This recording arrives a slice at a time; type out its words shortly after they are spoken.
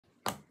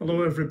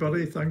Hello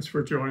everybody, thanks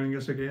for joining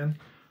us again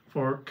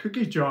for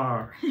Cookie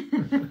Jar.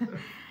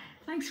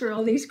 Thanks for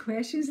all these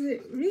questions.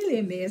 They're really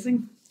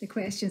amazing, the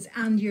questions,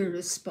 and your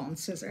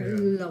responses are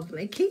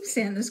lovely. Keep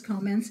sending us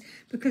comments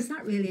because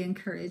that really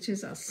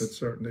encourages us. It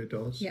certainly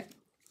does. Yeah.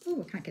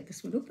 Oh, I can't get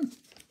this one open.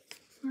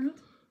 Arnold?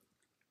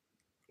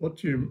 What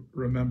do you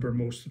remember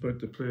most about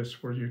the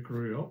place where you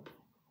grew up?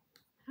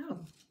 Oh.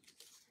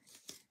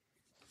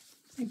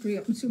 I grew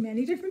up in so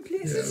many different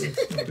places. Yeah,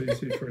 it's not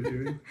easy for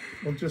you.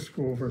 We'll just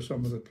go over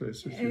some of the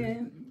places.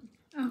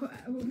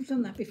 We've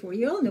done that before.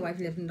 You all know I've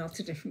lived in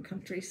lots of different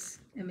countries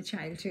in my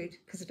childhood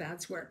because of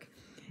Dad's work.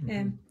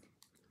 And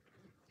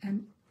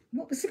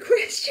what was the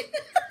question?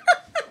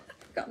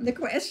 Forgotten the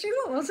question.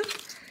 What was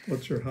it?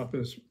 What's your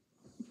happiest?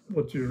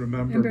 What do you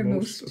remember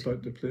most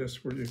about the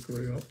place where you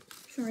grew up?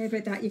 Sorry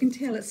about that. You can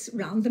tell it's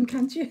random,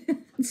 can't you?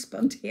 It's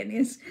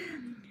spontaneous.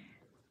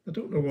 I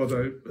don't know what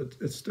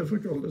it's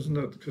difficult, isn't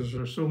it? Because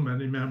there's so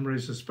many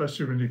memories,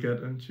 especially when you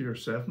get into your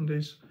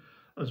 70s,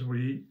 as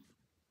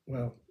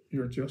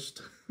you're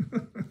just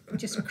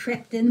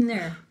crept in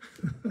there.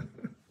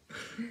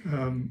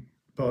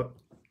 But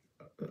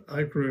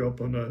I grew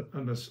up on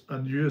a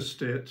new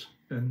estate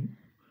in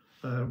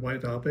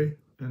White Abbey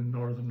in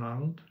Northern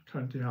Ireland,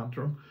 County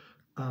Antrim,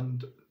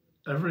 and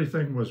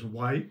everything was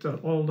white.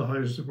 All the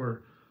houses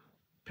were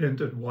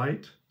painted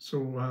white.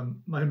 So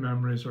my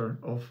memories are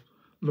of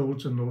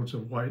loads and loads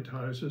of white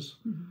houses,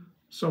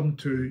 some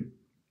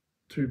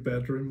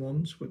two-bedroom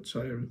ones, which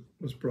I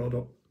was brought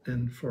up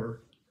in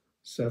for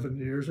 7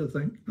 years, I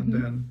think, and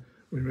then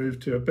we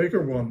moved to a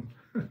bigger one,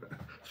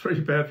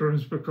 3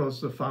 bedrooms, because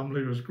the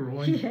family was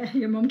growing. Yeah,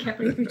 your mum kept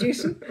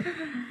reproducing.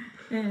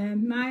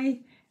 My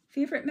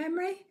favourite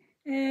memory,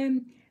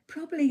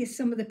 probably is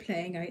some of the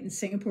playing out in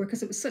Singapore,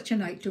 because it was such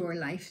an outdoor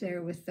life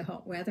there with the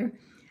hot weather.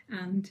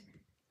 And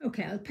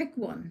okay, I'll pick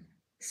one.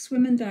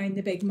 Swimming down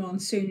the big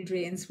monsoon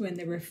drains when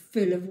they were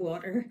full of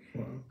water,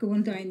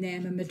 going down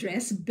them in my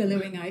dress,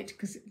 billowing out,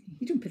 because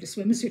you don't put a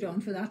swimsuit on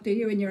for that, do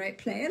you, when you're out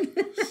playing?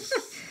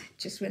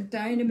 Just went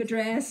down in my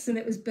dress and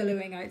it was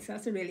billowing out, so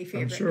that's a really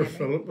favourite I'm sure memory.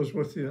 Philip was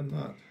with you in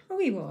that. Oh,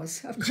 he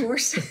was, of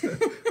course.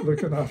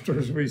 Looking after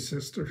his wee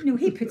sister. No,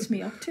 he puts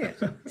me up to it.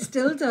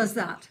 Still does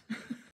that.